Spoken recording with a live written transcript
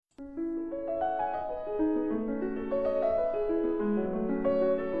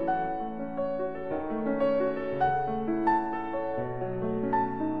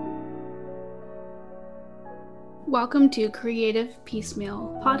welcome to Creative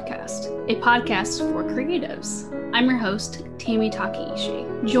Piecemeal Podcast, a podcast for creatives. I'm your host, Tammy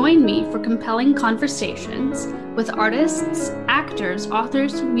Takeishi. Join me for compelling conversations with artists, actors,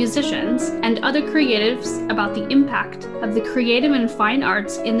 authors, musicians, and other creatives about the impact of the creative and fine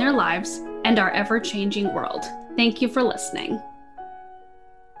arts in their lives and our ever-changing world. Thank you for listening.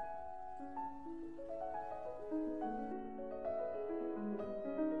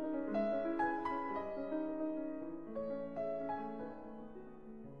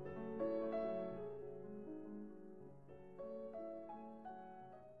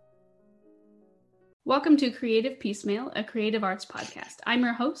 Welcome to Creative Piecemeal, a creative arts podcast. I'm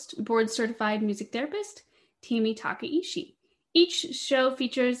your host, board-certified music therapist, Tammy Takeishi. Each show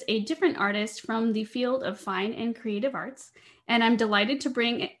features a different artist from the field of fine and creative arts, and I'm delighted to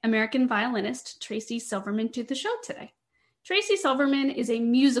bring American violinist Tracy Silverman to the show today. Tracy Silverman is a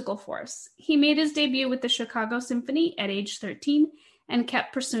musical force. He made his debut with the Chicago Symphony at age 13 and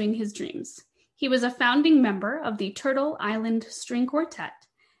kept pursuing his dreams. He was a founding member of the Turtle Island String Quartet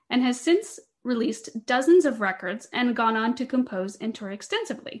and has since released dozens of records and gone on to compose and tour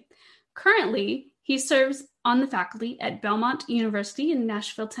extensively. Currently, he serves on the faculty at Belmont University in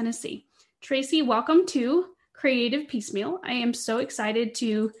Nashville, Tennessee. Tracy, welcome to Creative Piecemeal. I am so excited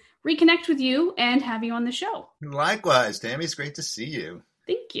to reconnect with you and have you on the show. Likewise, Tammy. It's great to see you.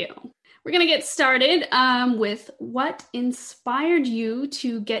 Thank you. We're going to get started with what inspired you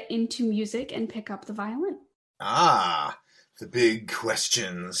to get into music and pick up the violin? The big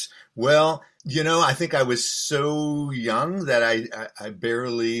questions. Well, I think I was so young that I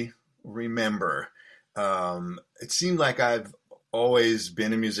barely remember. It seemed like I've always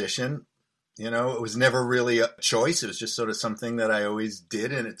been a musician. It was never really a choice. It was just sort of something that I always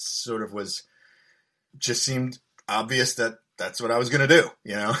did, and it sort of just seemed obvious that that's what I was going to do,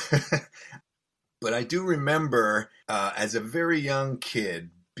 But I do remember as a very young kid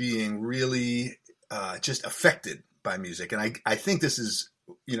being really just affected by music. And I think this is,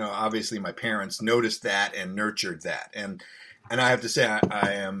 obviously my parents noticed that and nurtured that. And I have to say,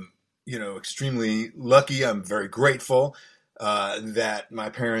 I am, extremely lucky. I'm very grateful that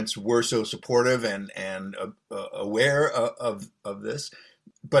my parents were so supportive and aware of this.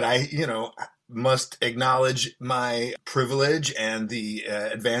 But I must acknowledge my privilege and the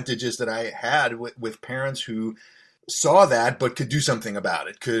advantages that I had with parents who saw that, but could do something about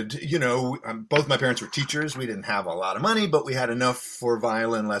it. Both my parents were teachers. We didn't have a lot of money, but we had enough for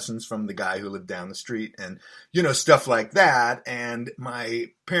violin lessons from the guy who lived down the street and, stuff like that. And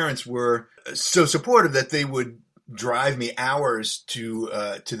my parents were so supportive that they would drive me hours to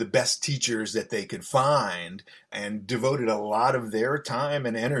the best teachers that they could find, and devoted a lot of their time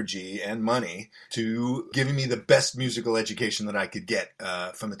and energy and money to giving me the best musical education that I could get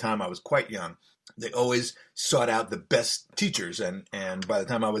from the time I was quite young. They always sought out the best teachers, and by the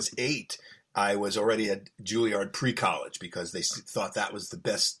time I was 8, I was already at Juilliard pre-college because they thought that was the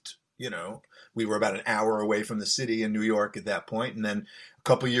best. We were about an hour away from the city in New York at that point, and then a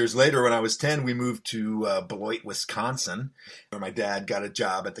couple years later, when I was 10, we moved to Beloit, Wisconsin, where my dad got a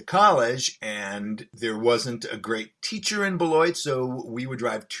job at the college, and there wasn't a great teacher in Beloit, so we would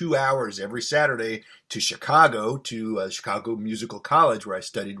drive 2 hours every Saturday to Chicago, to Chicago Musical College, where I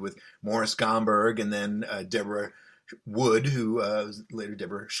studied with Morris Gomberg and then Deborah Wood, who was later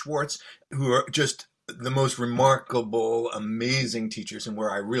Deborah Schwartz, who are just the most remarkable, amazing teachers, and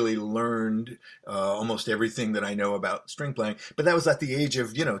where I really learned almost everything that I know about string playing. But that was at the age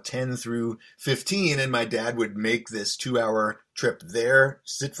of, 10 through 15, and my dad would make this 2-hour trip there,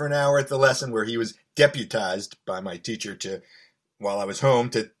 sit for an hour at the lesson, where he was deputized by my teacher to, while I was home,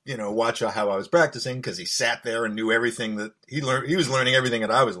 to, watch how I was practicing, because he sat there and knew everything that he learned. He was learning everything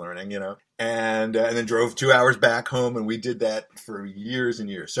that I was learning, and then drove 2 hours back home, and we did that for years and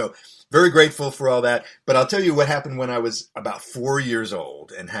years. So very grateful for all that. But I'll tell you what happened when I was about 4 years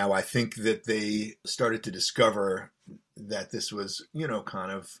old, and how I think that they started to discover that this was,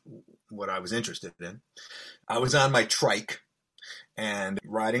 kind of what I was interested in. I was on my trike and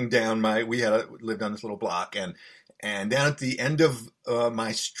riding down we lived on this little block, and down at the end of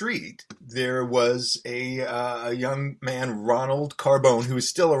my street, there was a young man, Ronald Carbone, who is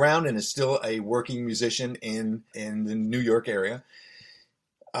still around and is still a working musician in the New York area.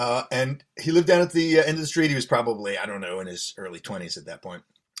 And he lived down at the end of the street. He was probably, in his early 20s at that point.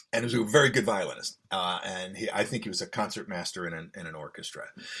 And he was a very good violinist. And I think he was a concert master in an orchestra,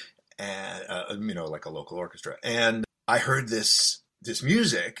 and like a local orchestra. And I heard this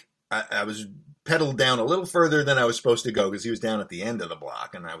music. I was pedaled down a little further than I was supposed to go, because he was down at the end of the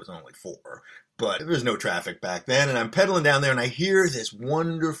block and I was only 4. But there was no traffic back then. And I'm pedaling down there and I hear this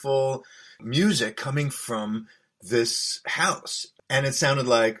wonderful music coming from this house. And it sounded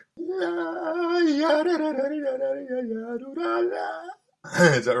like,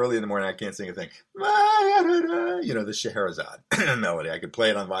 it's early in the morning. I can't sing a thing. You know, the Scheherazade melody. I could play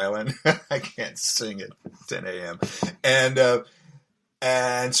it on violin. I can't sing at 10 a.m. And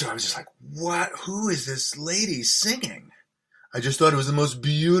so I was just like, what? Who is this lady singing? I just thought it was the most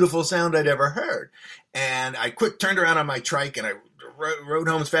beautiful sound I'd ever heard. And I turned around on my trike and I rode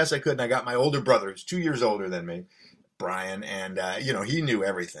home as fast as I could. And I got my older brother, who's 2 years older than me, Brian, and he knew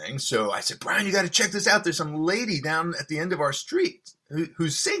everything. So I said, Brian, you got to check this out. There's some lady down at the end of our street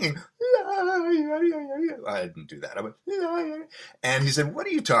who's singing. I didn't do that. I went, and he said, what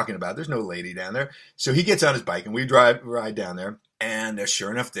are you talking about? There's no lady down there. So he gets on his bike and we ride down there. And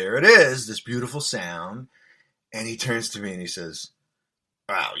sure enough, there it is, this beautiful sound. And he turns to me and he says,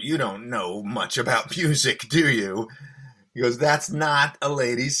 wow, you don't know much about music, do you? He goes, that's not a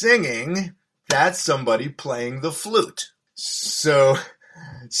lady singing. That's somebody playing the flute. So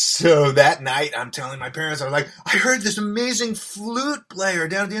that night, I'm telling my parents, I was like, I heard this amazing flute player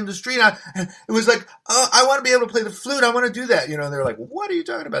down at the end of the street. And it was like, oh, I want to be able to play the flute. I want to do that. You know, and they're like, what are you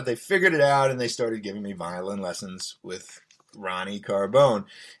talking about? They figured it out and they started giving me violin lessons with Ronnie Carbone.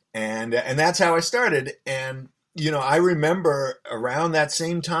 And that's how I started. And, you know, I remember around that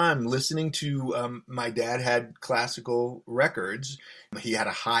same time listening to, my dad had classical records. He had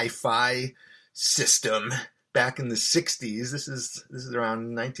a hi-fi system back in the 60s. This is around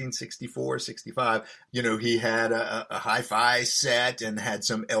 1964, 65. You know, he had a hi-fi set and had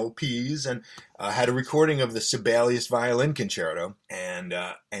some LPs and had a recording of the Sibelius Violin Concerto. And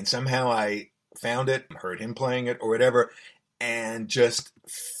somehow I found it, heard him playing it or whatever, and just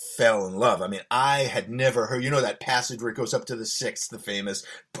fell in love. I mean, I had never heard, you know, that passage where it goes up to the sixth, the famous,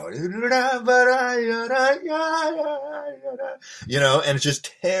 you know, and it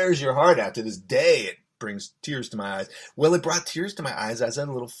just tears your heart out. To this day, it brings tears to my eyes. Well, it brought tears to my eyes as a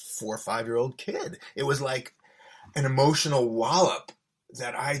little 4 or 5-year-old kid. It was like an emotional wallop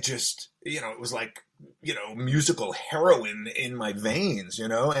that I just, you know, it was like, you know, musical heroin in my veins, you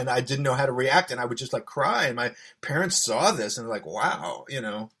know, and I didn't know how to react, and I would just like cry, and my parents saw this and like, wow, you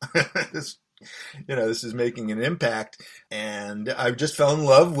know, this is making an impact. And I just fell in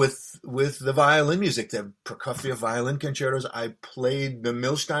love with the violin music, the Prokofiev violin concertos. I played the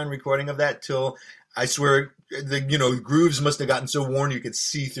Milstein recording of that till I swear the grooves must have gotten so worn you could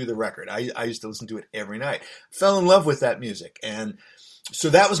see through the record. I used to listen to it every night. Fell in love with that music. And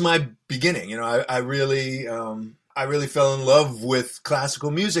so that was my beginning. You know, I really fell in love with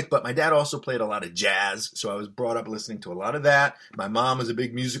classical music, but my dad also played a lot of jazz. So I was brought up listening to a lot of that. My mom was a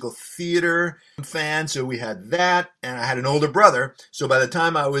big musical theater fan. So we had that, and I had an older brother. So by the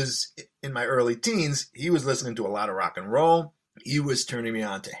time I was in my early teens, he was listening to a lot of rock and roll. He was turning me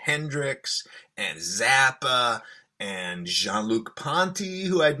on to Hendrix and Zappa and Jean-Luc Ponty,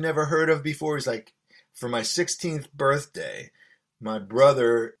 who I'd never heard of before. He's like, for my 16th birthday, my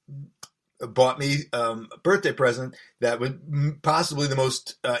brother bought me a birthday present that was possibly the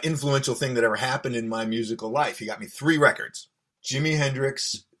most influential thing that ever happened in my musical life. He got me 3 records: Jimi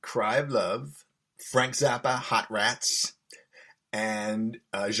Hendrix, Cry of Love, Frank Zappa, Hot Rats, and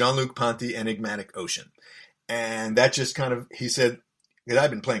Jean-Luc Ponty, Enigmatic Ocean. And that just kind of, he said, because I've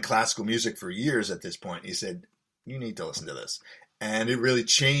been playing classical music for years at this point, he said, you need to listen to this. And it really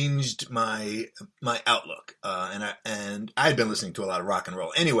changed my outlook. And I had been listening to a lot of rock and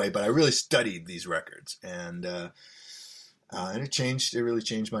roll anyway, but I really studied these records, and it really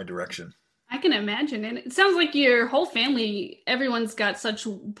changed my direction. I can imagine. And it sounds like your whole family, everyone's got such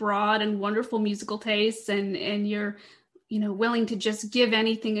broad and wonderful musical tastes, and you're, you know, willing to just give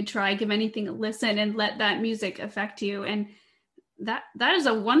anything a try, give anything a listen, and let that music affect you. And that is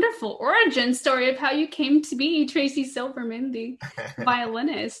a wonderful origin story of how you came to be Tracy Silverman, the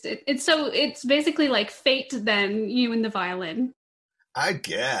violinist. It's basically like fate then, you and the violin. I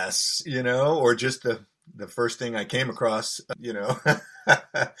guess, you know, or just the first thing I came across, you know.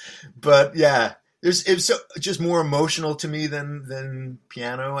 But yeah, it was just more emotional to me than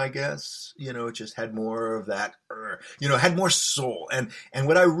piano, I guess. You know, it just had more of that, you know, had more soul. And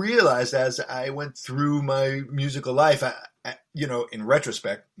what I realized as I went through my musical life, you know, in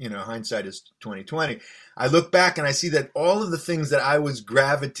retrospect, you know, hindsight is 2020. I look back and I see that all of the things that I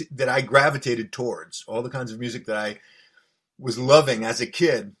gravitated towards, all the kinds of music that I was loving as a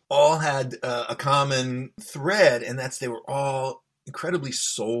kid, all had a common thread, and that's they were all incredibly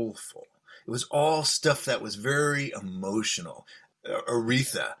soulful. It was all stuff that was very emotional.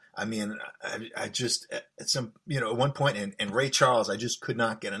 Aretha. I mean, I just, at some, you know, at one point, and Ray Charles, I just could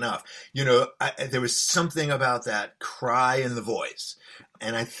not get enough. You know, there was something about that cry in the voice.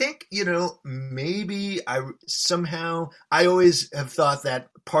 And I think, maybe I always have thought that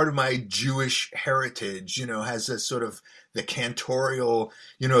part of my Jewish heritage, has a sort of the cantorial,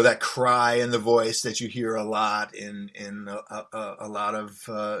 that cry in the voice that you hear a lot in a lot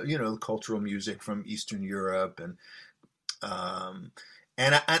of, cultural music from Eastern Europe. And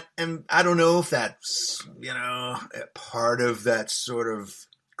I don't know if that's, part of that sort of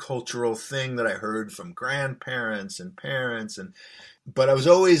cultural thing that I heard from grandparents and parents, but I was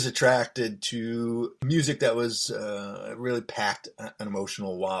always attracted to music that was really packed an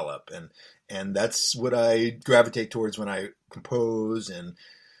emotional wallop, and that's what I gravitate towards when I compose and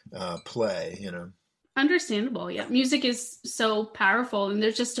play. Understandable. Yeah. Music is so powerful, and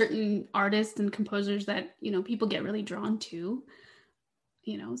there's just certain artists and composers that, people get really drawn to.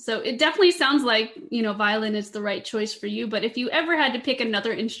 So it definitely sounds like, violin is the right choice for you. But if you ever had to pick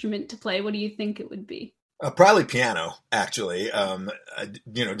another instrument to play, what do you think it would be? Probably piano, actually. I,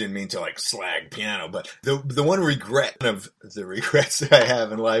 didn't mean to like slag piano, but the one regret of the regrets that I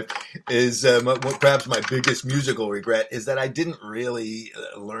have in life is perhaps my biggest musical regret is that I didn't really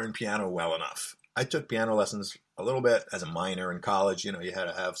learn piano well enough. I took piano lessons a little bit as a minor in college. You had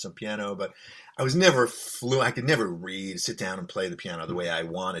to have some piano, but I was never fluent. I could never sit down and play the piano the way I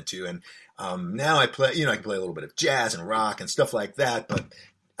wanted to. And now I play, I can play a little bit of jazz and rock and stuff like that, but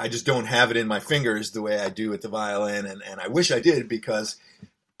I just don't have it in my fingers the way I do with the violin. And I wish I did, because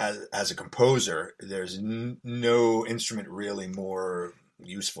as a composer, there's no instrument really more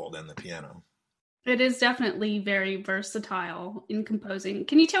useful than the piano. It is definitely very versatile in composing.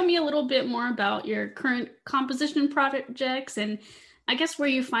 Can you tell me a little bit more about your current composition projects and I guess where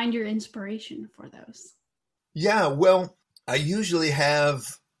you find your inspiration for those? Yeah, well, I usually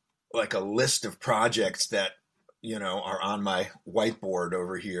have like a list of projects that, are on my whiteboard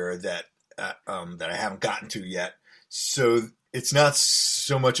over here that I haven't gotten to yet. So it's not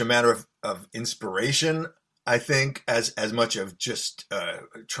so much a matter of inspiration, I think, as much of just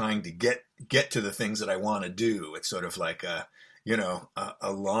trying to get to the things that I want to do. It's sort of like a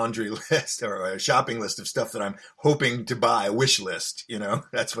laundry list or a shopping list of stuff that I'm hoping to buy, a wish list.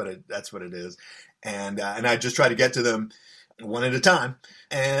 That's what it is, and I just try to get to them one at a time.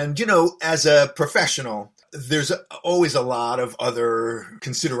 And as a professional, there's always a lot of other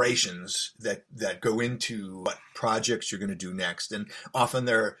considerations that go into what projects you're going to do next. And often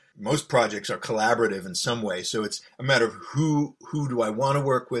most projects are collaborative in some way. So it's a matter of who do I want to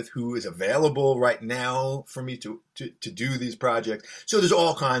work with, who is available right now for me to do these projects. So there's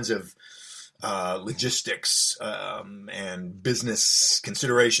all kinds of logistics and business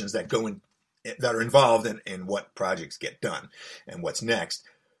considerations that are involved in what projects get done and what's next.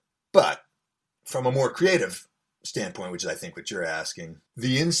 But from a more creative standpoint, which is I think what you're asking,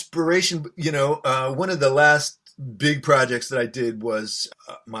 the inspiration, one of the last big projects that I did was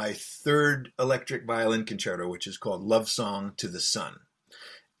my third electric violin concerto, which is called Love Song to the Sun.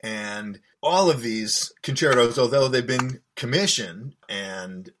 And all of these concertos, although they've been commissioned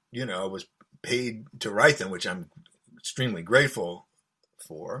and, I was paid to write them, which I'm extremely grateful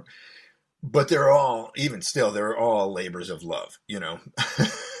for, but they're all labors of love,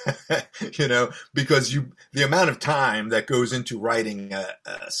 because the amount of time that goes into writing a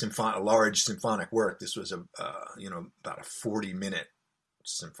large symphonic work. This was about a 40-minute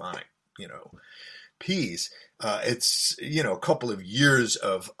symphonic, piece. It's, a couple of years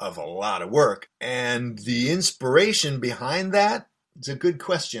of a lot of work, and the inspiration behind that is a good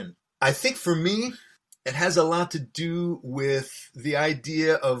question. I think for me, it has a lot to do with the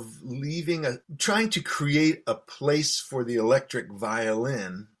idea of trying to create a place for the electric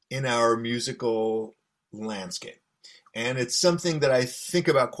violin in our musical landscape. And it's something that I think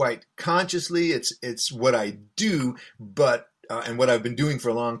about quite consciously. It's what I do, but and what I've been doing for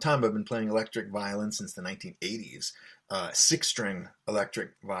a long time. I've been playing electric violin since the 1980s, 6-string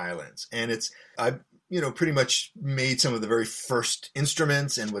electric violins. And I pretty much made some of the very first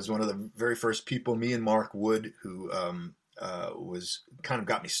instruments and was one of the very first people, me and Mark Wood, who was kind of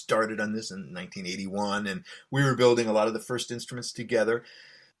got me started on this in 1981. And we were building a lot of the first instruments together.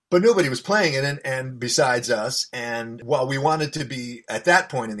 But nobody was playing it, and besides us. And while we wanted to be, at that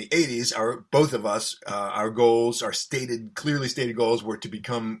point in the 80s, both of us, our goals, our clearly stated goals were to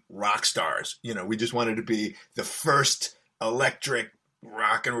become rock stars. We just wanted to be the first electric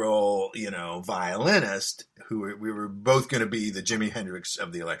rock and roll, violinist who we were both going to be the Jimi Hendrix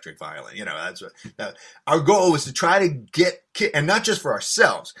of the electric violin. That's what our goal was, to try to get, and not just for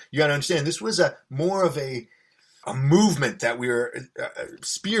ourselves. You got to understand, this was more of a a movement that we were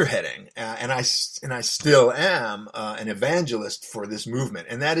spearheading, and I still am an evangelist for this movement,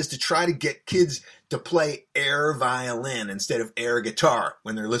 and that is to try to get kids to play air violin instead of air guitar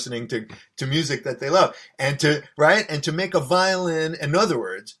when they're listening to music that they love, and to make a violin, in other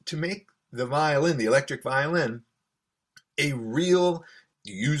words, to make the violin, the electric violin, a real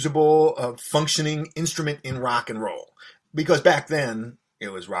usable, functioning instrument in rock and roll, because back then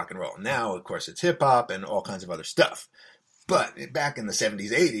it was rock and roll. Now, of course, it's hip hop and all kinds of other stuff. But back in the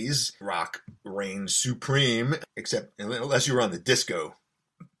 70s, 80s, rock reigned supreme, except unless you were on the disco,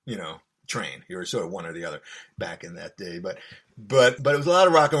 train. You were sort of one or the other back in that day. But it was a lot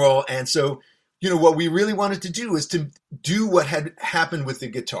of rock and roll. And so, what we really wanted to do is to do what had happened with the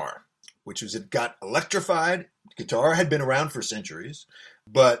guitar, which was it got electrified. Guitar had been around for centuries,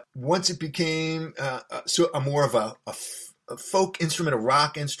 but once it became more of a folk instrument, a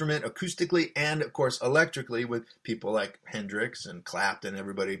rock instrument, acoustically and, of course, electrically, with people like Hendrix and Clapton,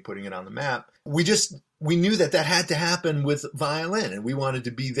 everybody putting it on the map. We knew that had to happen with violin, and we wanted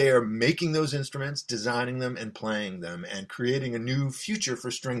to be there making those instruments, designing them and playing them, and creating a new future for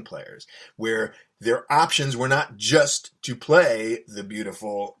string players, where their options were not just to play the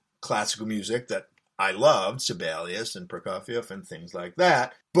beautiful classical music that I loved, Sibelius and Prokofiev and things like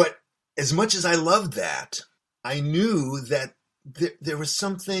that, but as much as I loved that, I knew that there was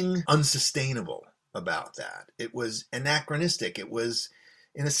something unsustainable about that. It was anachronistic. It was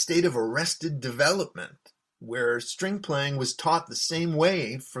in a state of arrested development, where string playing was taught the same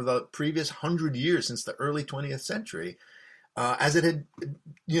way for the previous 100 years since the early 20th century, as it had,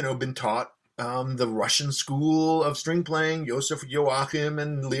 been taught. The Russian school of string playing, Joseph Joachim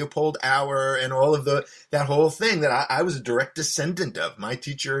and Leopold Auer, and all of that whole thing that I was a direct descendant of. My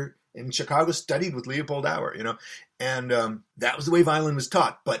teacher in Chicago studied with Leopold Auer, and that was the way violin was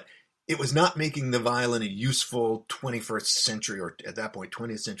taught. But it was not making the violin a useful 21st century, or at that point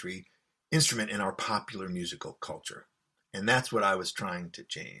 20th century, instrument in our popular musical culture. And that's what I was trying to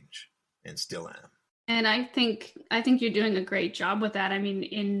change, and still am. And I think you're doing a great job with that. I mean,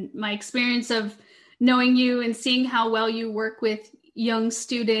 in my experience of knowing you and seeing how well you work with young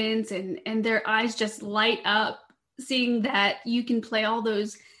students, and their eyes just light up, seeing that you can play all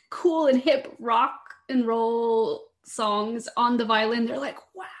those cool and hip rock and roll songs on the violin, they're like,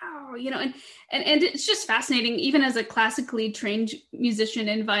 wow, and it's just fascinating. Even as a classically trained musician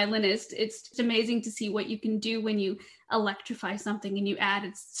and violinist, it's amazing to see what you can do when you electrify something and you add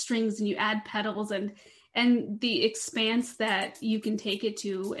strings and you add pedals and the expanse that you can take it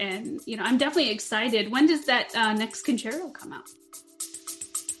to. And I'm definitely excited. When does that next concerto come out?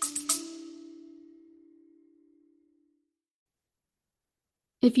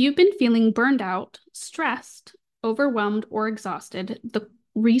 If you've been feeling burned out, stressed, overwhelmed, or exhausted, the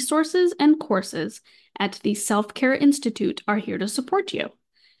resources and courses at the Self-Care Institute are here to support you.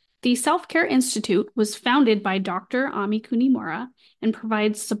 The Self-Care Institute was founded by Dr. Ami Kunimura and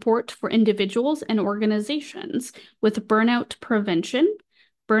provides support for individuals and organizations with burnout prevention,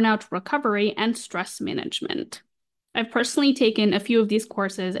 burnout recovery, and stress management. I've personally taken a few of these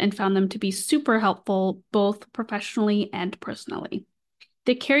courses and found them to be super helpful, both professionally and personally.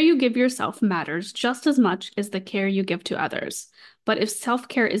 The care you give yourself matters just as much as the care you give to others. But if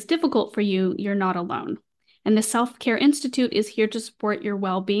self-care is difficult for you, you're not alone. And the Self-Care Institute is here to support your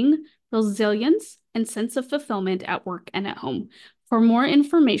well-being, resilience, and sense of fulfillment at work and at home. For more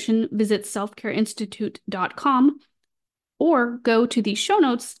information, visit selfcareinstitute.com or go to the show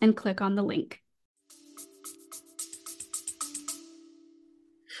notes and click on the link.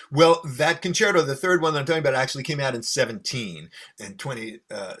 Well, that concerto, the third one that I'm talking about, actually came out in 2017,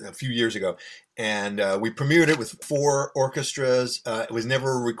 a few years ago. And we premiered it with 4 orchestras. It was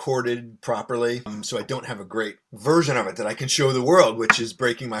never recorded properly, so I don't have a great version of it that I can show the world, which is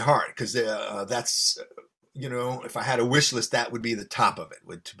breaking my heart, because that's, if I had a wish list, that would be the top of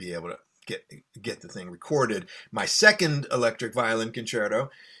it, to be able to get the thing recorded. My second electric violin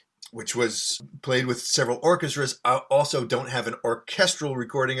concerto, which was played with several orchestras, I also don't have an orchestral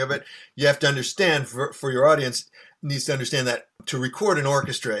recording of it. You have to understand, for your audience, needs to understand that to record an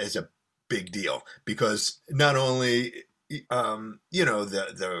orchestra is a big deal, because not only,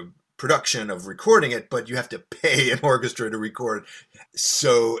 the production of recording it, but you have to pay an orchestra to record.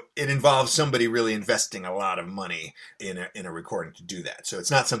 So it involves somebody really investing a lot of money in a recording to do that. So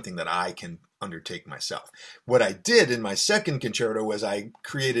it's not something that I can undertake myself. What I did in my second concerto was I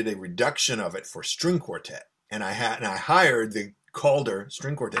created a reduction of it for string quartet, and I hired the Calder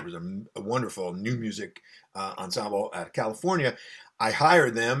String Quartet. It was a wonderful new music ensemble out of California. I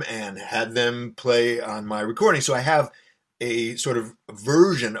hired them and had them play on my recording. So I have a sort of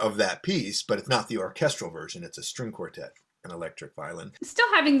version of that piece, but it's not the orchestral version. It's a string quartet, an electric violin. Still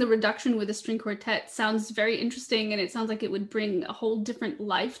having the reduction with a string quartet sounds very interesting, and it sounds like it would bring a whole different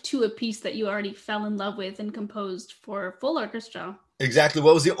life to a piece that you already fell in love with and composed for full orchestra. Exactly.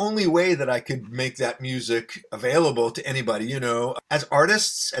 Well, it was the only way that I could make that music available to anybody. As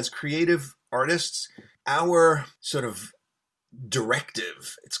artists, as creative artists, our sort of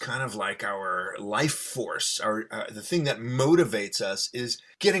directive, it's kind of like our life force, the thing that motivates us is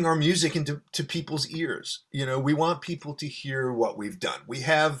getting our music into people's ears. We want people to hear what we've done. We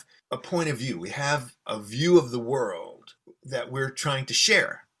have a point of view. We have a view of the world that we're trying to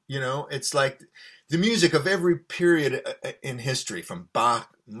share. It's like the music of every period in history, from Bach,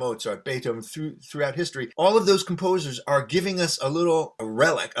 Mozart, Beethoven, throughout history. All of those composers are giving us a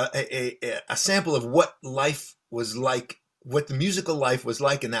relic, a sample of what life was like, what the musical life was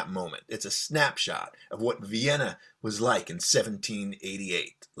like in that moment. It's a snapshot of what Vienna was like in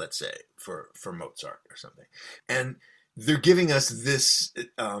 1788, let's say, for Mozart or something. And they're giving us this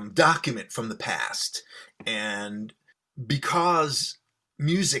document from the past. And because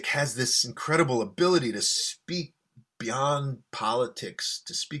music has this incredible ability to speak beyond politics,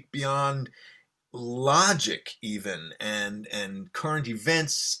 to speak beyond logic even, and current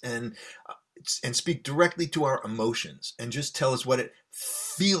events, and speak directly to our emotions, and just tell us what it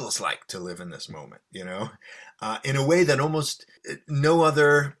feels like to live in this moment, in a way that almost no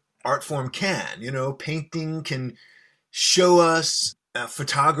other art form can. Painting can show us,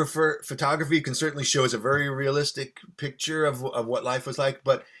 photography can certainly show us a very realistic picture of what life was like,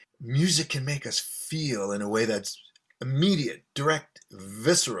 but music can make us feel in a way that's immediate, direct,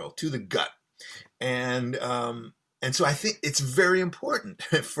 visceral, to the gut. And so I think it's very important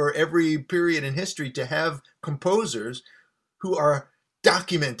for every period in history to have composers who are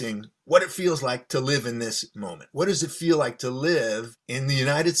documenting what it feels like to live in this moment. What does it feel like to live in the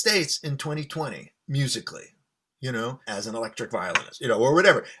United States in 2020 musically? As an electric violinist, or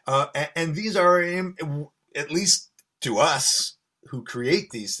whatever. And these are, at least to us who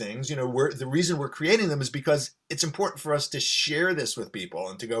create these things, the reason we're creating them is because it's important for us to share this with people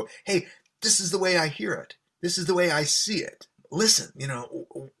and to go, hey, this is the way I hear it. This is the way I see it. Listen,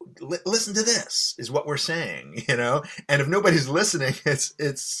 listen to this is what we're saying, And if nobody's listening,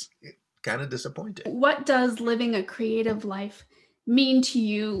 it's kind of disappointing. What does living a creative life mean to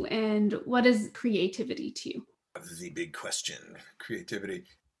you, and what is creativity to you? The big question, creativity.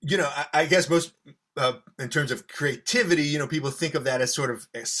 I guess most, in terms of creativity, people think of that as sort of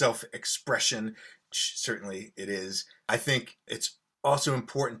self-expression. Certainly it is. I think it's also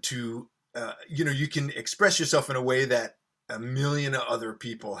important to, you can express yourself in a way that a million other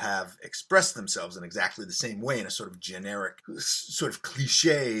people have expressed themselves in exactly the same way, in a sort of generic, sort of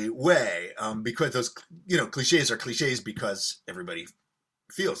cliche way, because those, cliches are cliches because everybody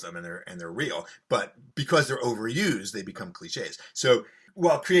feels them and they're real, but because they're overused, they become cliches. So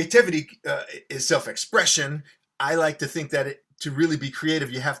while creativity is self-expression, I like to think that to really be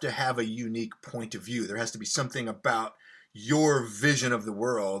creative, you have to have a unique point of view. There has to be something about your vision of the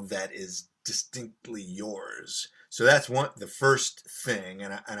world that is distinctly yours. So that's the first thing,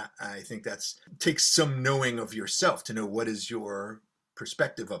 and I think takes some knowing of yourself to know what is your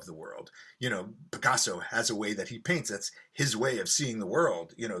perspective of the world. Picasso has a way that he paints. That's his way of seeing the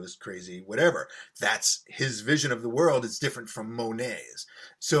world, this crazy whatever. That's his vision of the world. It's different from Monet's.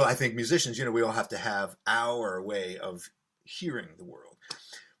 So I think musicians, we all have to have our way of hearing the world.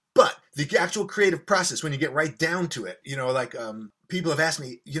 But the actual creative process, when you get right down to it, people have asked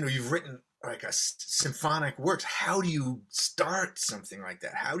me, you've written like a symphonic works. How do you start something like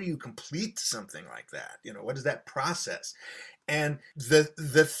that? How do you complete something like that? What is that process? And the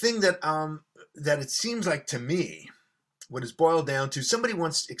thing that it seems like to me, what is boiled down to, somebody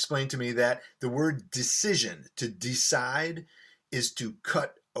once explained to me that the word decision, to decide, is to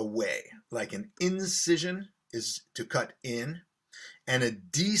cut away. Like an incision is to cut in, and a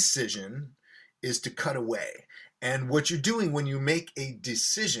decision is to cut away. And what you're doing when you make a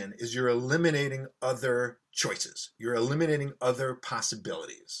decision is you're eliminating other choices. You're eliminating other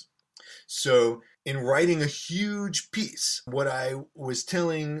possibilities. So in writing a huge piece, what I was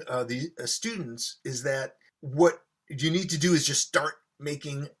telling the students is that what you need to do is just start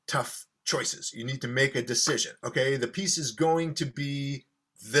making tough choices. You need to make a decision. Okay, the piece is going to be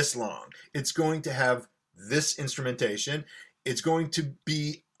this long. It's going to have this instrumentation. It's going to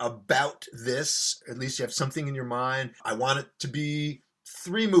be about this. At least you have something in your mind. I want it to be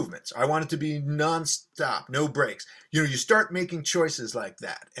 3 movements. I want it to be nonstop, no breaks. You start making choices like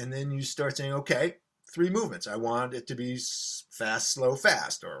that. And then you start saying, okay, 3 movements. I want it to be fast, slow,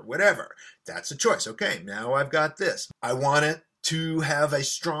 fast, or whatever. That's a choice. Okay, now I've got this. I want it to have a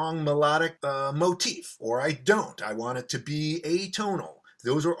strong melodic motif, or I don't. I want it to be atonal.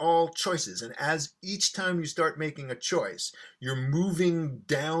 Those are all choices. And as each time you start making a choice, you're moving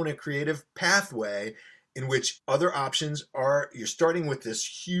down a creative pathway in which other options are, you're starting with this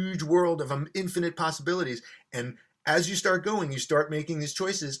huge world of infinite possibilities. And as you start going, you start making these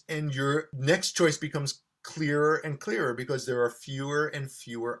choices, and your next choice becomes clearer and clearer because there are fewer and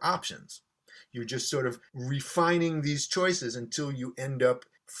fewer options. You're just sort of refining these choices until you end up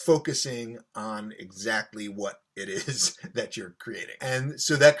focusing on exactly what it is that you're creating. And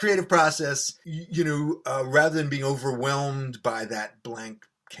so that creative process, rather than being overwhelmed by that blank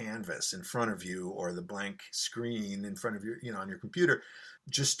canvas in front of you or the blank screen in front of your, on your computer,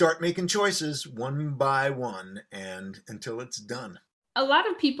 just start making choices one by one and until it's done. A lot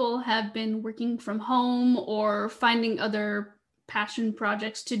of people have been working from home or finding other passion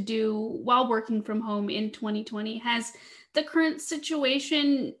projects to do while working from home in 2020. Has the current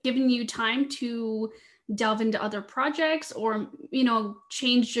situation given you time to delve into other projects or,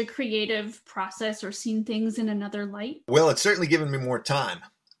 changed your creative process or seen things in another light? Well, it's certainly given me more time,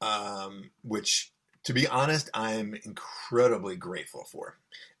 which, to be honest, I'm incredibly grateful for.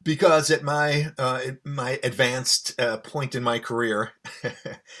 Because at my advanced point in my career,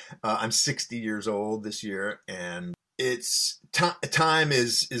 I'm 60 years old this year, and it's time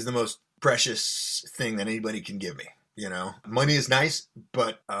is the most precious thing that anybody can give me. Money is nice,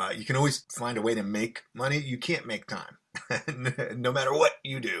 but you can always find a way to make money. You can't make time, no matter what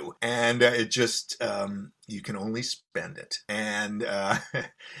you do. And it just, you can only spend it. And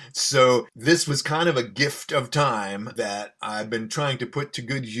so this was kind of a gift of time that I've been trying to put to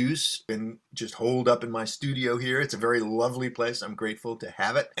good use. Been just holed up in my studio here. It's a very lovely place. I'm grateful to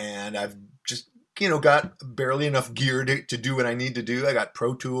have it. And I've just got barely enough gear to do what I need to do. I got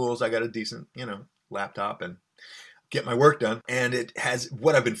Pro Tools. I got a decent, laptop and get my work done. And it has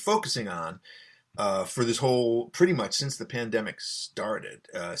what I've been focusing on for this whole, pretty much since the pandemic started,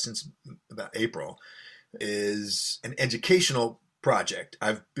 since about April, is an educational project.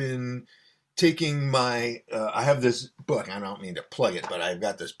 I've been taking I have this book, I don't mean to plug it, but I've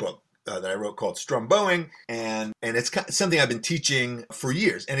got this book that I wrote called Strumbowing, and it's something I've been teaching for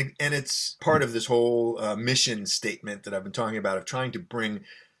years. And it's part of this whole mission statement that I've been talking about of trying to bring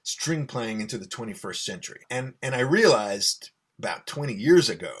string playing into the 21st century. And I realized about 20 years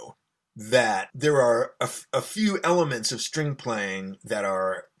ago that there are a few elements of string playing that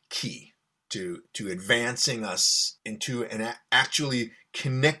are key to advancing us into and actually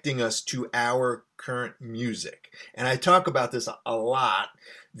connecting us to our current music. And I talk about this a lot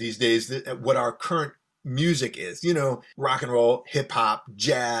these days, what our current music is. Rock and roll, hip hop,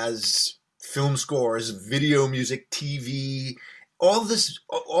 jazz, film scores, video music, TV, all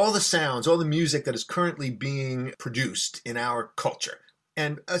the sounds, all the music that is currently being produced in our culture,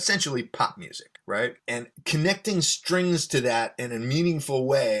 and essentially pop music, right? And connecting strings to that in a meaningful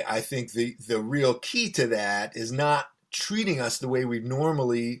way, I think the real key to that is not treating us the way we've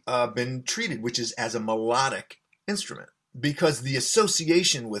normally been treated, which is as a melodic instrument. Because the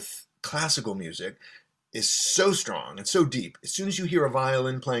association with classical music is so strong and so deep. As soon as you hear a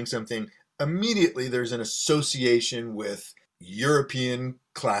violin playing something, immediately there's an association with European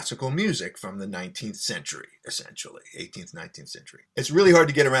classical music from the 19th century, essentially, 18th, 19th century. It's really hard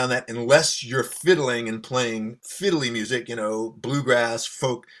to get around that unless you're fiddling and playing fiddly music, bluegrass,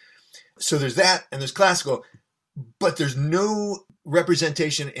 folk. So there's that, and there's classical, but there's no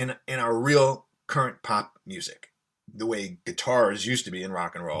representation in our real current pop music. The way guitars used to be in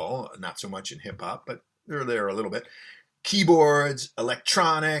rock and roll, not so much in hip hop, but they're there a little bit. Keyboards,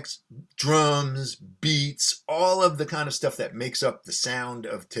 electronics, drums, beats, all of the kind of stuff that makes up the sound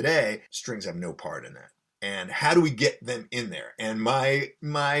of today, strings have no part in that. And how do we get them in there? And my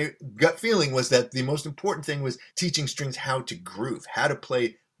gut feeling was that the most important thing was teaching strings how to groove, how to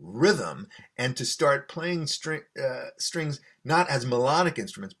play rhythm, and to start playing strings not as melodic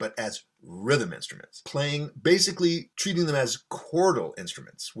instruments, but as rhythm instruments. Basically treating them as chordal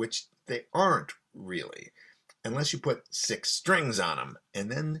instruments, which they aren't really, unless you put 6 strings on them.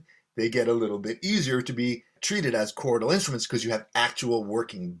 And then they get a little bit easier to be treated as chordal instruments because you have actual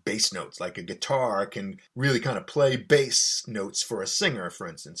working bass notes. Like a guitar can really kind of play bass notes for a singer, for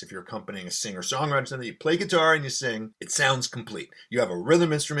instance. If you're accompanying a singer-songwriter, something, you play guitar and you sing, it sounds complete. You have a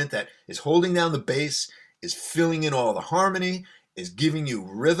rhythm instrument that is holding down the bass, is filling in all the harmony, is giving you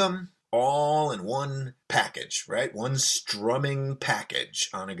rhythm, all in one package, right? One strumming package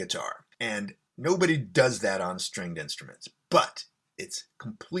on a guitar. And nobody does that on stringed instruments, but it's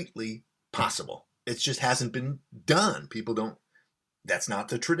completely possible. it just hasn't been done. People don't, that's not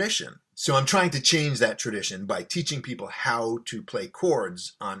the tradition. So I'm trying to change that tradition by teaching people how to play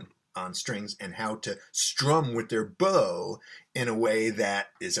chords on strings and how to strum with their bow in a way that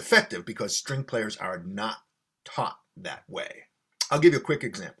is effective, because string players are not taught that way. I'll give you a quick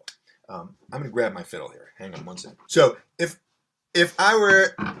example. I'm going to grab my fiddle here. Hang on one second. So if I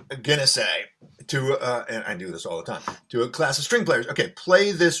were going to say to, and I do this all the time, to a class of string players, okay,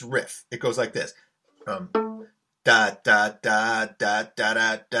 play this riff. It goes like this. Da da da da da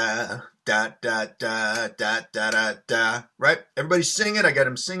da da. Da da da da da da da. Right? Everybody sing it. I got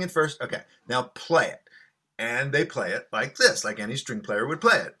them sing it first. Okay. Now play it. And they play it like this, like any string player would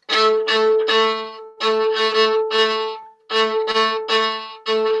play it.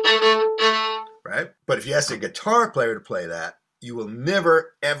 Right? But if you ask a guitar player to play that, you will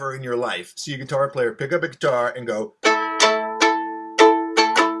never, ever in your life see a guitar player pick up a guitar and go,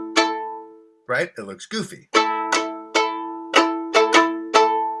 right? It looks goofy.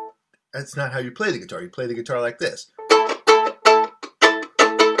 That's not how you play the guitar. You play the guitar like this.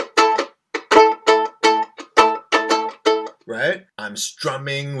 Right? I'm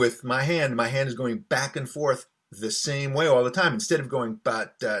strumming with my hand. My hand is going back and forth the same way all the time. Instead of going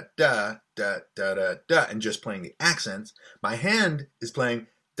ba da da da da da da and just playing the accents, my hand is playing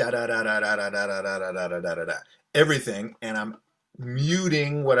da da da da da da da da da da da da da da. Everything, and I'm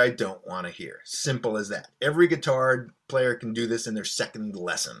muting what I don't want to hear. Simple as that. Every guitar player can do this in their second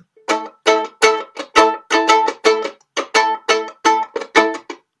lesson.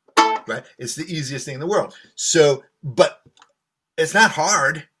 Right? It's the easiest thing in the world. So, but it's not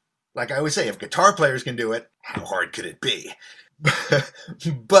hard. Like I always say, if guitar players can do it, how hard could it be?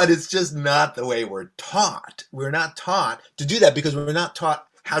 But it's just not the way we're taught. We're not taught to do that because we're not taught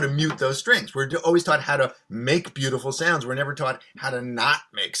how to mute those strings. We're always taught how to make beautiful sounds. We're never taught how to not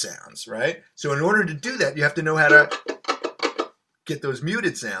make sounds, right? So in order to do that, you have to know how to get those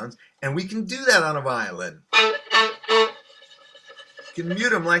muted sounds, and we can do that on a violin. You can mute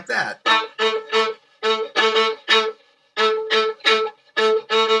them like that.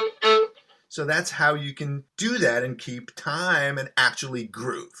 So that's how you can do that and keep time and actually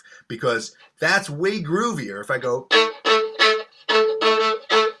groove, because that's way groovier if I go.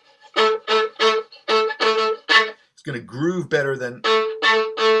 It's going to groove better than,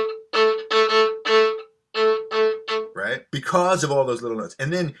 right? Because of all those little notes.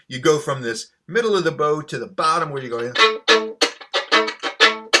 And then you go from this middle of the bow to the bottom where you go in.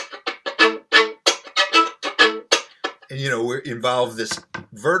 And, you know, we're involved this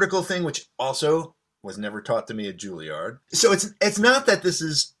vertical thing, which also was never taught to me at Juilliard. So it's not that this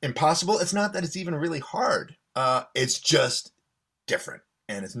is impossible. It's not that it's even really hard. It's just different.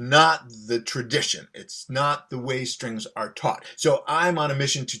 And it's not the tradition. It's not the way strings are taught. So I'm on a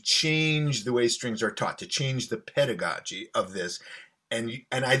mission to change the way strings are taught, to change the pedagogy of this. And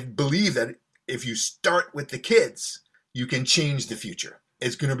I believe that if you start with the kids, you can change the future.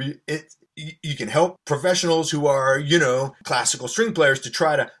 It's going to be... You can help professionals who are, you know, classical string players to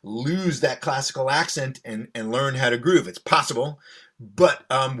try to lose that classical accent and learn how to groove. It's possible, but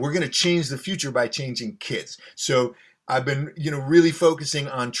we're going to change the future by changing kids. So I've been, you know, really focusing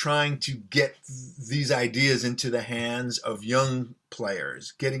on trying to get these ideas into the hands of young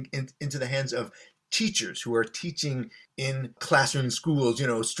players, getting into the hands of teachers who are teaching in classroom schools, you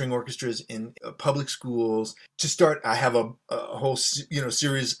know, string orchestras in public schools. To start, I have a whole, you know,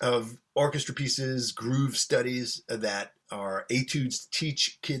 series of orchestra pieces, groove studies that are etudes to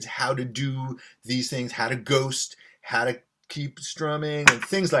teach kids how to do these things, how to ghost, how to keep strumming, and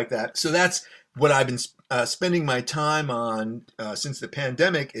things like that. So that's what I've been spending my time on since the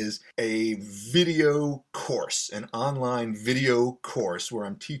pandemic, is a video course, an online video course where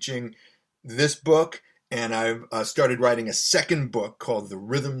I'm teaching this book, and I've started writing a second book called The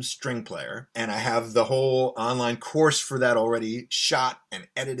Rhythm String Player, and I have the whole online course for that already shot and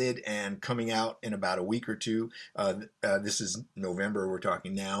edited and coming out in about a week or two. This is November we're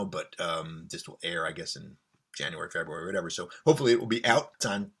talking now, but this will air, I guess, in January, February, whatever. So hopefully it will be out. It's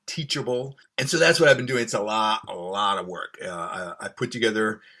on Teachable. And so that's what I've been doing. It's a lot of work. I put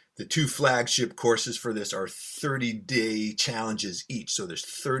together the two flagship courses for this are 30-day challenges each. So there's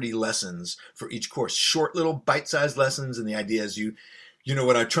 30 lessons for each course, short little bite-sized lessons. And the idea is you know,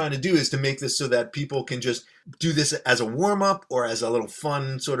 what I'm trying to do is to make this so that people can just do this as a warm-up or as a little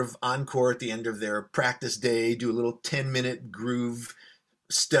fun sort of encore at the end of their practice day, do a little 10-minute groove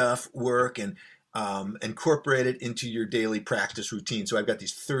stuff work and incorporate it into your daily practice routine. So I've got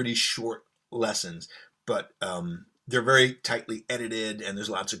these 30 short lessons, but they're very tightly edited, and there's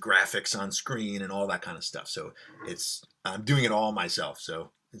lots of graphics on screen and all that kind of stuff. So I'm doing it all myself.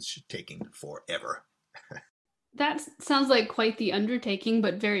 So it's taking forever. That sounds like quite the undertaking,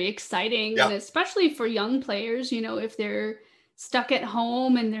 but very exciting. And Yeah. especially for young players, if they're stuck at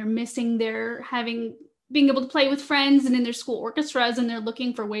home and they're missing their being able to play with friends and in their school orchestras, and they're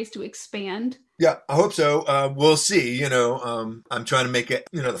looking for ways to expand. Yeah, I hope so. We'll see. I'm trying to make it,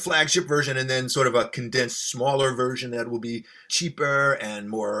 the flagship version and then sort of a condensed, smaller version that will be cheaper and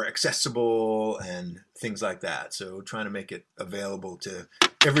more accessible and things like that. So trying to make it available to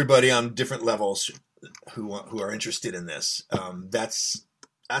everybody on different levels who are interested in this. That's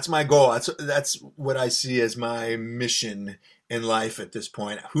my goal. That's what I see as my mission in life at this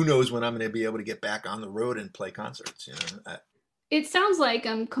point. Who knows when I'm going to be able to get back on the road and play concerts? It sounds like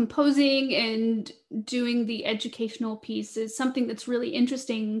composing and doing the educational piece is something that's really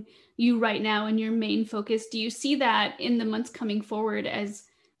interesting you right now and your main focus. Do you see that in the months coming forward as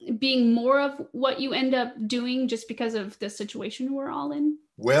being more of what you end up doing just because of the situation we're all in?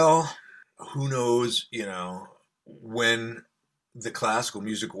 Well, who knows, when the classical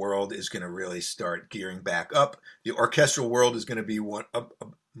music world is going to really start gearing back up. The orchestral world is going to be one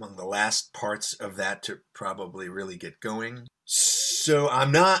among the last parts of that to probably really get going. So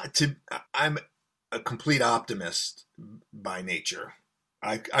I'm a complete optimist by nature.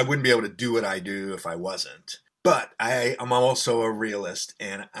 I wouldn't be able to do what I do if I wasn't. But I'm also a realist,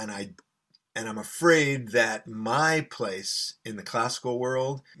 and I'm afraid that my place in the classical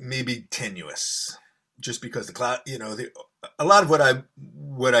world may be tenuous, just because a lot of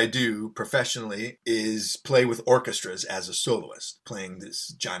what I do professionally is play with orchestras as a soloist, playing this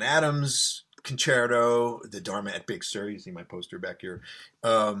John Adams concerto, the Dharma at Big Sur. You see my poster back here.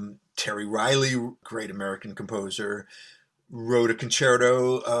 Terry Riley, great American composer, wrote a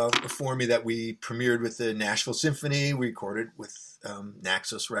concerto for me that we premiered with the Nashville Symphony. We recorded with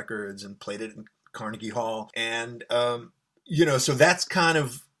Naxos Records and played it in Carnegie Hall. And, so that's kind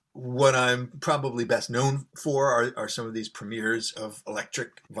of what I'm probably best known for are some of these premieres of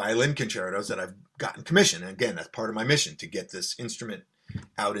electric violin concertos that I've gotten commissioned. And again, that's part of my mission, to get this instrument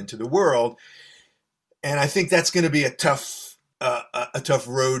out into the world. And I think that's going to be a tough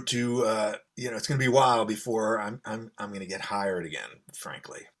road to, it's going to be a while before I'm going to get hired again,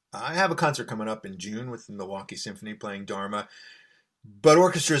 frankly. I have a concert coming up in June with the Milwaukee Symphony playing Dharma, but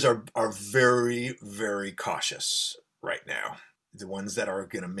orchestras are very, very cautious right now. The ones that are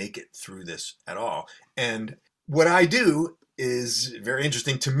going to make it through this at all. And what I do is very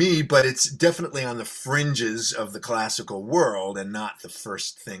interesting to me, but it's definitely on the fringes of the classical world and not the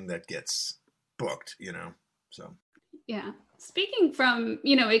first thing that gets booked, so. Yeah. Speaking from,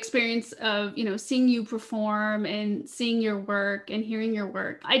 experience of, seeing you perform and seeing your work and hearing your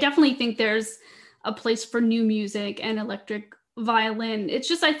work, I definitely think there's a place for new music and electric violin. It's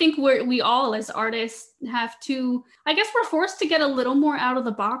just, I think we all as artists we're forced to get a little more out of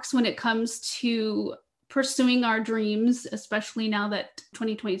the box when it comes to pursuing our dreams, especially now that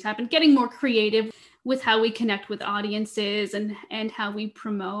 2020 has happened, getting more creative with how we connect with audiences and how we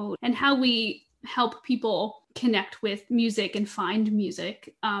promote and how we help people connect with music and find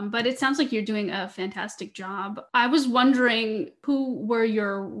music. But it sounds like you're doing a fantastic job. I was wondering, who were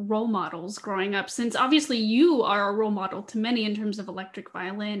your role models growing up? Since obviously you are a role model to many in terms of electric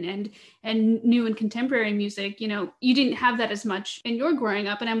violin and new and contemporary music. You didn't have that as much in your growing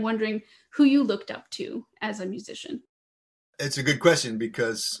up. And I'm wondering who you looked up to as a musician. It's a good question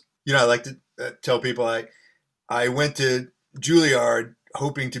because, I like to tell people I went to Juilliard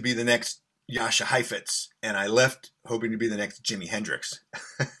hoping to be the next Jascha Heifetz, and I left hoping to be the next Jimi Hendrix.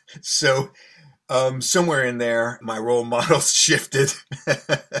 So somewhere in there, my role models shifted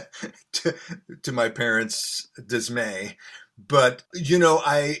to my parents' dismay. But,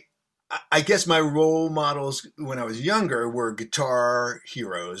 I guess my role models when I was younger were guitar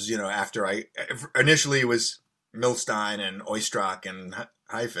heroes. After initially it was Milstein and Oistrakh and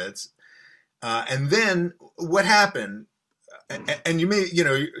Heifetz. And then what happened? And you may,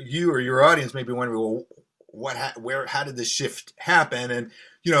 you or your audience may be wondering, well, how did this shift happen? And,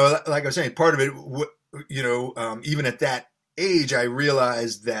 like I was saying, part of it, even at that age, I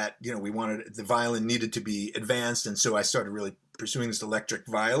realized that, the violin needed to be advanced. And so I started really pursuing this electric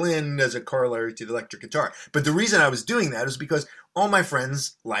violin as a corollary to the electric guitar. But the reason I was doing that is because all my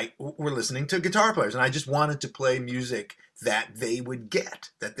friends were listening to guitar players, and I just wanted to play music that they would get,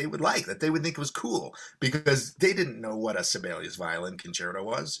 that they would like, that they would think was cool, because they didn't know what a Sibelius violin concerto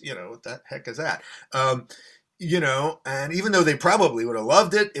was. What the heck is that? And even though they probably would have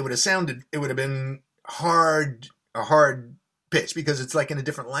loved it, it would have been a hard pitch, because it's like in a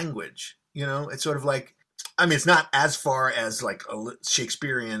different language. It's sort of like, it's not as far as like a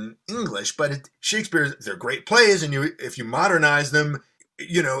Shakespearean English, but Shakespeare, they're great plays, and if you modernize them,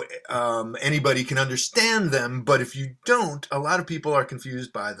 anybody can understand them, but if you don't, a lot of people are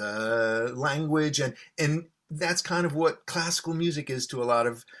confused by the language, and that's kind of what classical music is to a lot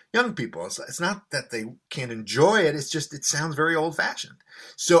of young people. It's not that they can't enjoy it, it's just it sounds very old-fashioned.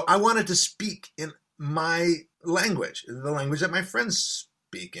 So I wanted to speak in my language, the language that my friends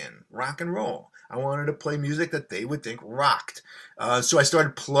speak in, rock and roll. I wanted to play music that they would think rocked. So I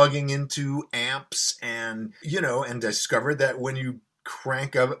started plugging into amps and discovered that when you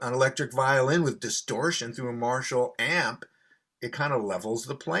crank up an electric violin with distortion through a Marshall amp, it kind of levels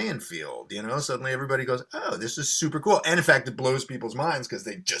the playing field. Suddenly everybody goes, oh, this is super cool. And in fact, it blows people's minds because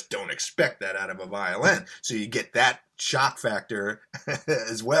they just don't expect that out of a violin. So you get that shock factor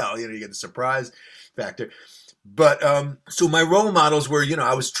as well. You get the surprise factor. But so my role models were,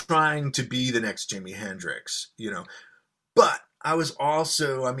 I was trying to be the next Jimi Hendrix, but I was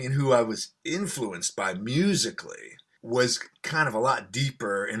also, who I was influenced by musically was kind of a lot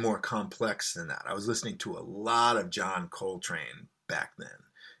deeper and more complex than that. I was listening to a lot of John Coltrane back then.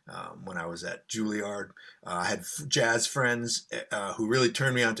 When I was at Juilliard, I had jazz friends who really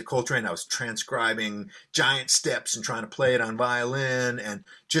turned me on to Coltrane. I was transcribing giant steps and trying to play it on violin, and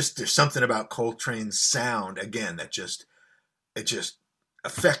just there's something about Coltrane's sound again that just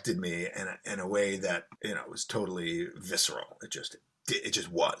affected me in a way that was totally visceral. It just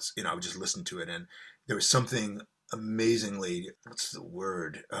was. I would just listen to it, and there was something amazingly, what's the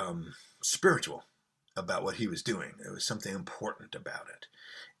word, spiritual about what he was doing. There was something important about it.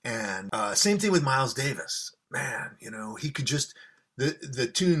 And same thing with Miles Davis. Man, he could just, the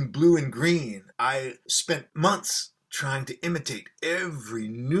tune Blue and Green, I spent months trying to imitate every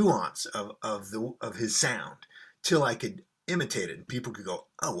nuance of his sound till I could imitate it. And people could go,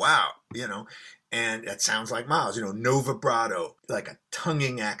 oh, wow, and that sounds like Miles, no vibrato, like a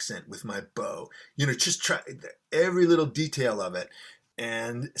tonguing accent with my bow, just try every little detail of it.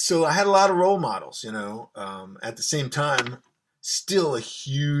 And so I had a lot of role models, at the same time, still a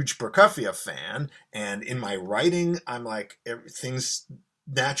huge Prokofiev fan. And in my writing, I'm like, things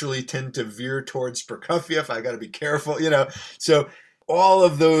naturally tend to veer towards Prokofiev. I got to be careful, So all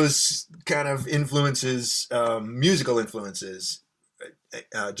of those kind of influences, musical influences,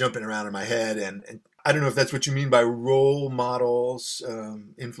 jumping around in my head. And I don't know if that's what you mean by role models,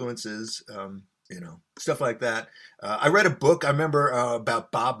 influences, stuff like that. I read a book, I remember,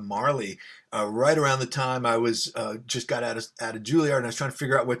 about Bob Marley, right around the time I was just got out of Juilliard, and I was trying to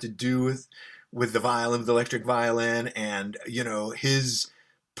figure out what to do with the violin, with the electric violin, and his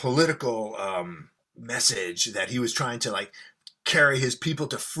political message that he was trying to carry his people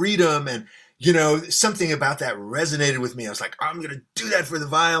to freedom, and something about that resonated with me. I was like, I'm going to do that for the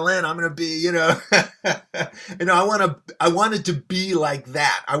violin. I'm going to be, I wanted to be like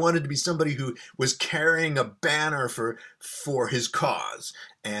that. I wanted to be somebody who was carrying a banner for his cause.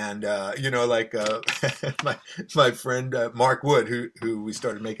 And, my friend, Mark Wood, who we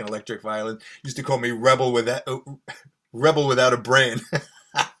started making electric violin, used to call me rebel without a brain.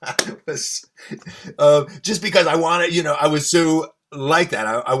 Just because I wanted, I was so like that.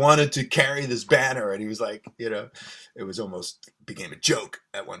 I wanted to carry this banner, and he was like, it was almost became a joke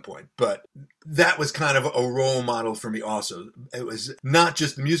at one point. But that was kind of a role model for me also. It was not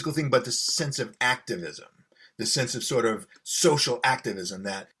just the musical thing, but the sense of activism, the sense of sort of social activism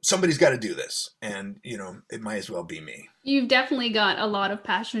that somebody's got to do this, and it might as well be me. You've definitely got a lot of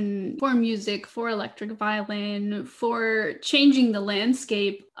passion for music, for electric violin, for changing the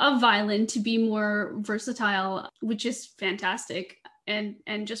landscape of violin to be more versatile, which is fantastic and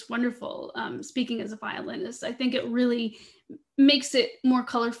just wonderful. Speaking as a violinist, I think it really makes it more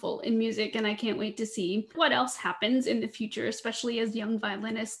colorful in music, and I can't wait to see what else happens in the future, especially as young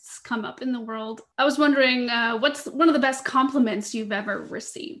violinists come up in the world. I was wondering, what's one of the best compliments you've ever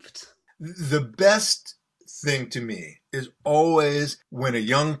received? The best thing to me is always when a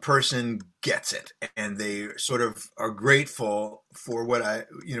young person gets it and they sort of are grateful for what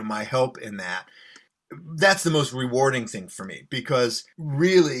my help in that. That's the most rewarding thing for me, because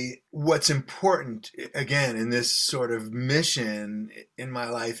really what's important, again, in this sort of mission in my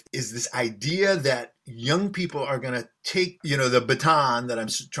life is this idea that young people are going to take, the baton that I'm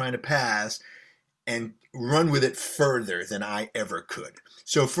trying to pass and run with it further than I ever could.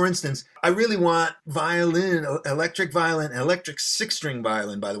 So, for instance, I really want violin, electric six-string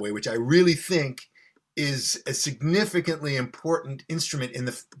violin, by the way, which I really think is a significantly important instrument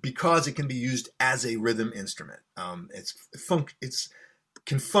because it can be used as a rhythm instrument. It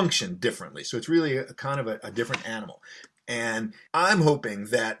can function differently, so it's really a kind of a different animal. And I'm hoping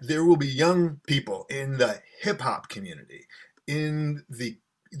that there will be young people in the hip hop community, in the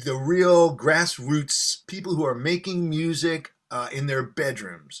real grassroots people who are making music in their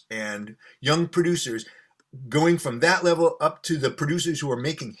bedrooms, and young producers going from that level up to the producers who are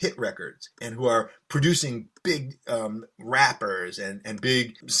making hit records and who are producing big rappers and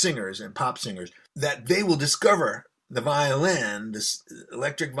big singers and pop singers, that they will discover the violin, this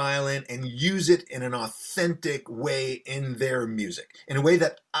electric violin, and use it in an authentic way in their music, in a way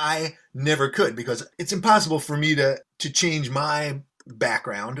that I never could, because it's impossible for me to change my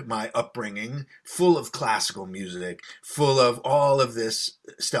background, my upbringing, full of classical music, full of all of this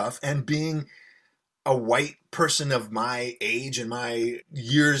stuff, and being a white person of my age and my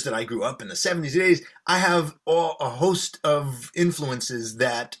years that I grew up in the 70s and 80s, I have a host of influences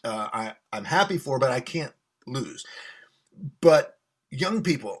that I'm happy for, but I can't lose. But young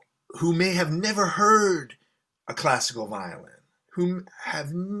people who may have never heard a classical violin, who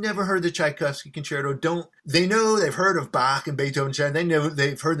have never heard the Tchaikovsky concerto, they know they've heard of Bach and Beethoven, they know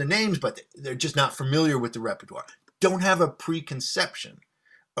they've heard the names, but they're just not familiar with the repertoire, don't have a preconception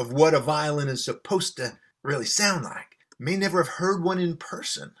of what a violin is supposed to really sound like, may never have heard one in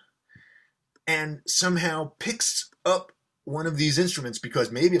person, and somehow picks up one of these instruments because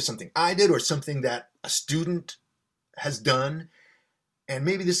maybe of something I did or something that a student has done, and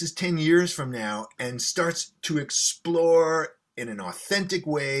maybe this is 10 years from now, and starts to explore in an authentic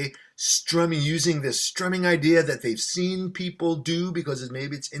way, strumming, using this strumming idea that they've seen people do because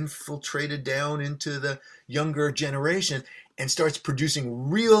maybe it's infiltrated down into the younger generation, and starts producing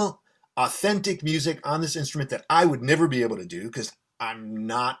real authentic music on this instrument that I would never be able to do because I'm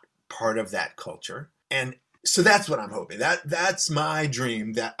not part of that culture. And so that's what I'm hoping. That's my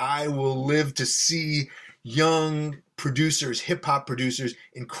dream, that I will live to see young producers, hip hop producers,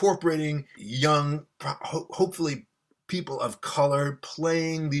 incorporating young, hopefully people of color,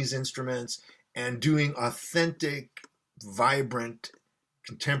 playing these instruments and doing authentic, vibrant,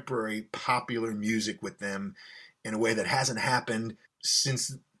 contemporary, popular music with them in a way that hasn't happened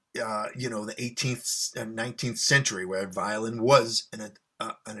since the 18th and 19th century, where violin was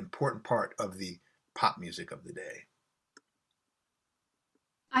an important part of the pop music of the day.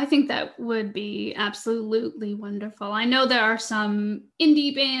 I think that would be absolutely wonderful. I know there are some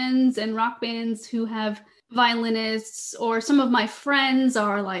indie bands and rock bands who have violinists, or some of my friends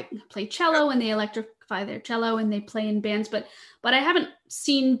are play cello and they electrify their cello and they play in bands, but I haven't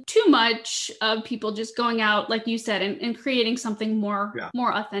seen too much of people just going out, like you said, and creating something more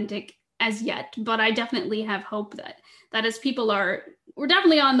authentic as yet. But I definitely have hope that as we're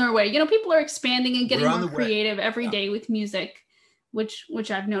definitely on their way. People are expanding and getting more creative every day with music,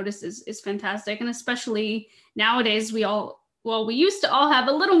 which I've noticed is fantastic. And especially nowadays, we used to all have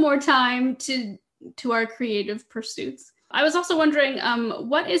a little more time to our creative pursuits. I was also wondering,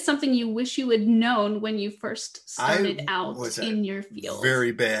 what is something you wish you had known when you first started out in your field?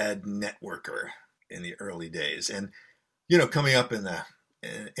 Very bad networker in the early days. And, coming up in the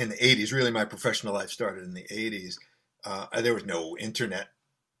 80s, really my professional life started in the 80s. There was no internet.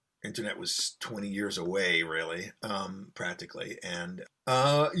 Internet was 20 years away, really, practically. And,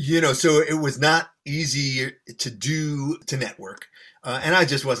 so it was not easy to network. And I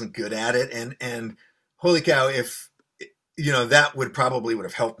just wasn't good at it. And holy cow, if, that would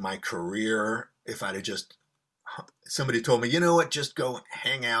have helped my career if I'd have somebody told me, just go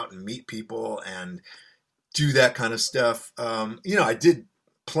hang out and meet people and do that kind of stuff. I did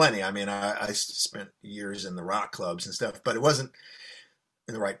plenty. I mean, I spent years in the rock clubs and stuff, but it wasn't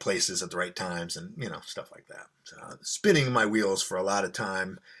in the right places at the right times and, stuff like that. So spinning my wheels for a lot of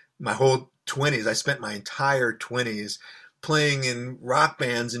time. My whole 20s, I spent my entire 20s playing in rock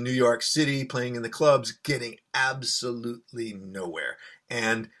bands in New York City, playing in the clubs, getting absolutely nowhere.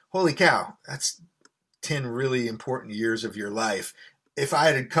 And holy cow, that's 10 really important years of your life. If I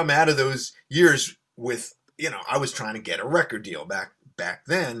had come out of those years with, I was trying to get a record deal back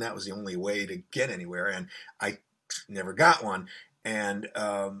then, that was the only way to get anywhere. And I never got one. And,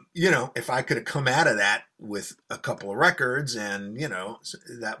 if I could have come out of that with a couple of records and,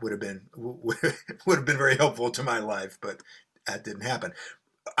 that would have been very helpful to my life, but that didn't happen.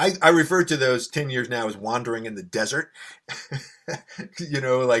 I refer to those 10 years now as wandering in the desert,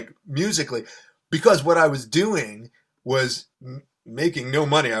 musically, because what I was doing was making no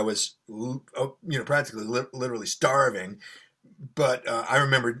money. I was, practically literally starving. But I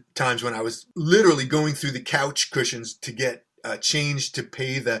remember times when I was literally going through the couch cushions to get change to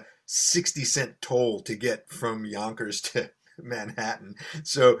pay the 60-cent toll to get from Yonkers to Manhattan.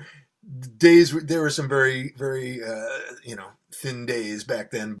 So there were some very, very, thin days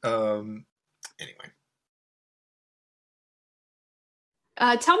back then. Anyway.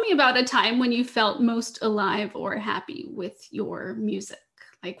 Tell me about a time when you felt most alive or happy with your music,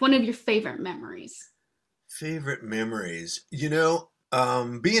 like one of your favorite memories. Favorite memories.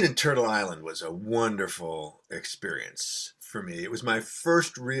 Being in Turtle Island was a wonderful experience for me. It was my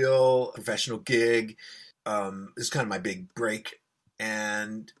first real professional gig. It was kind of my big break.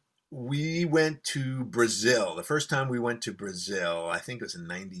 And we went to Brazil. The first time we went to Brazil, I think it was in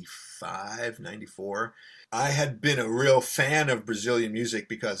 95, 94. I had been a real fan of Brazilian music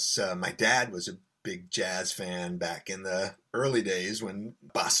because my dad was a big jazz fan back in the early days when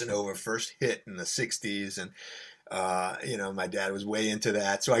bossa nova first hit in the 60s. And my dad was way into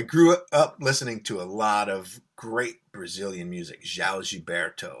that. So I grew up listening to a lot of great Brazilian music, João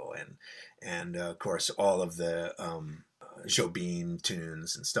Gilberto, and of course all of the Jobim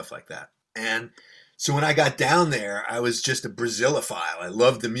tunes and stuff like that. And so when I got down there, I was just a Braziliphile. I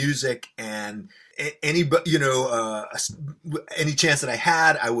loved the music, and any chance that I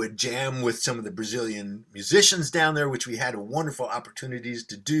had, I would jam with some of the Brazilian musicians down there, which we had wonderful opportunities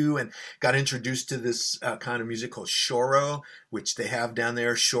to do, and got introduced to this kind of music called choro, which they have down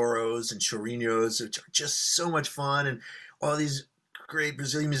there, choros and chorinhos, which are just so much fun. And all these great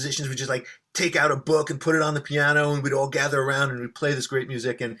Brazilian musicians would just like take out a book and put it on the piano, and we'd all gather around and we'd play this great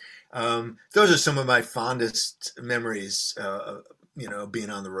music. And those are some of my fondest memories, being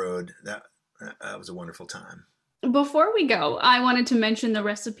on the road. That was a wonderful time. Before we go, I wanted to mention the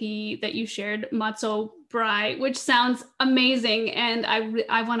recipe that you shared, matzo brie, which sounds amazing. And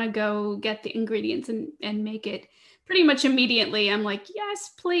I want to go get the ingredients and make it pretty much immediately. I'm like,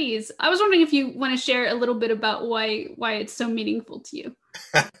 yes, please. I was wondering if you want to share a little bit about why it's so meaningful to you.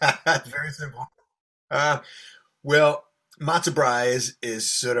 Very simple. Well, matzo brie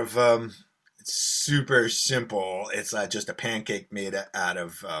is sort of it's super simple. It's just a pancake made out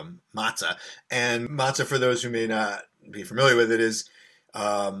of matzah. And matzah, for those who may not be familiar with it, is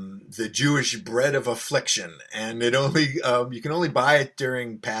the Jewish bread of affliction. And it only you can only buy it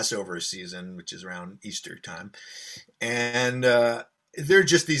during Passover season, which is around Easter time. And they're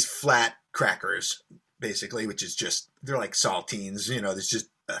just these flat crackers, basically, which is just, they're like saltines. There's just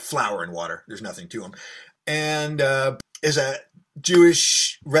flour and water. There's nothing to them. And is a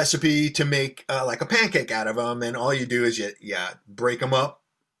Jewish recipe to make like a pancake out of them. And all you do is you break them up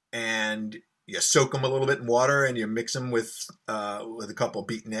and you soak them a little bit in water, and you mix them with a couple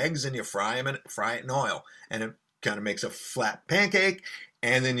beaten eggs, and you fry it in oil. And it kind of makes a flat pancake.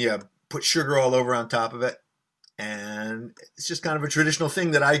 And then you put sugar all over on top of it. And it's just kind of a traditional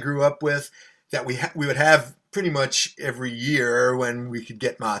thing that I grew up with, that we would have pretty much every year when we could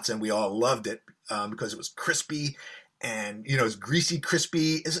get matzah, and we all loved it because it was crispy, and it's greasy,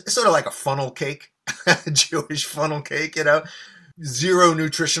 crispy. It's sort of like a funnel cake, Jewish funnel cake. Zero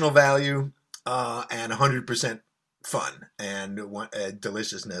nutritional value and 100% fun and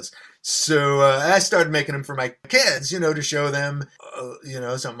deliciousness. So I started making them for my kids, to show them,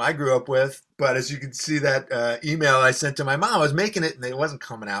 something I grew up with. But as you can see, that email I sent to my mom, I was making it and it wasn't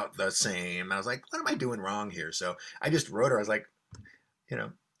coming out the same. I was like, what am I doing wrong here? So I just wrote her. I was like,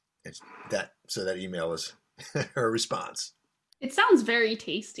 it's that. So that email was her response. It sounds very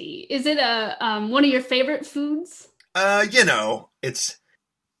tasty. Is it one of your favorite foods?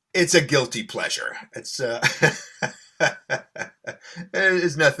 It's a guilty pleasure. It's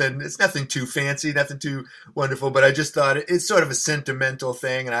it's nothing too fancy, nothing too wonderful, but I just thought it's sort of a sentimental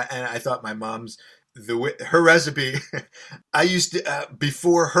thing, and I thought my mom's her recipe. I used to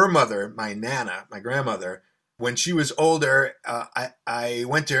before her mother, my Nana, my grandmother, when she was older, I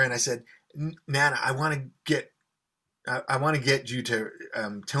went to her and I said, Nana, I want to get you to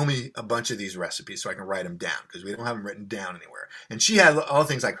tell me a bunch of these recipes so I can write them down, because we don't have them written down anywhere. And she had all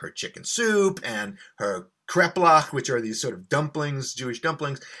things like her chicken soup and her kreplach, which are these sort of dumplings, Jewish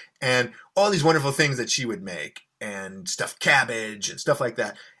dumplings, and all these wonderful things that she would make, and stuffed cabbage and stuff like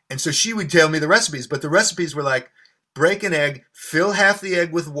that. And so she would tell me the recipes, but the recipes were like, break an egg, fill half the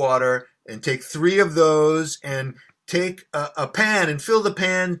egg with water, and take 3 of those, and take a pan and fill the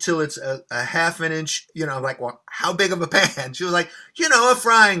pan till it's a half an inch, well, how big of a pan? She was like, a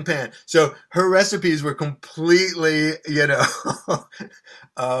frying pan. So her recipes were completely,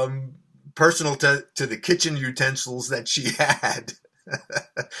 personal to the kitchen utensils that she had.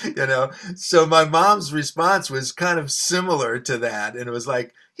 So my mom's response was kind of similar to that. And it was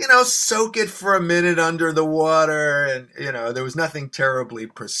like, soak it for a minute under the water. And, there was nothing terribly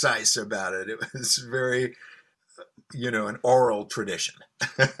precise about it. It was very, an oral tradition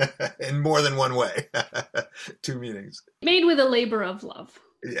in more than one way. 2 meanings. Made with a labor of love.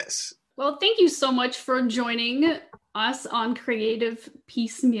 Yes. Well, thank you so much for joining us on Creative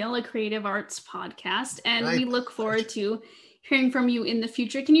Piecemeal, a creative arts podcast. And we look forward to hearing from you in the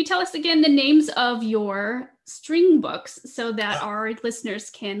future. Can you tell us again the names of your string books so that our listeners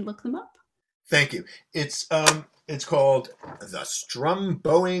can look them up? Thank you. It's called The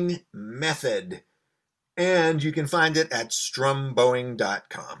Strumbowing Method. And you can find it at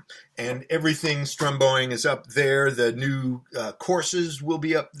strumbowing.com. And everything Strumbowing is up there. The new courses will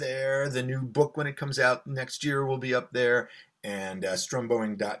be up there. The new book, when it comes out next year, will be up there. And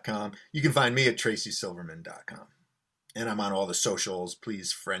strumbowing.com. You can find me at tracysilverman.com. And I'm on all the socials.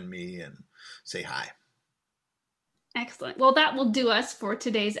 Please friend me and say hi. Excellent. Well, that will do us for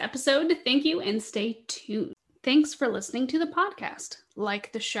today's episode. Thank you and stay tuned. Thanks for listening to the podcast.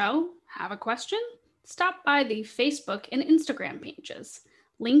 Like the show? Have a question? Stop by the Facebook and Instagram pages.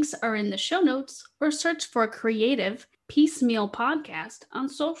 Links are in the show notes, or search for Creative Piecemeal Podcast on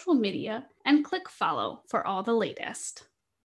social media and click follow for all the latest.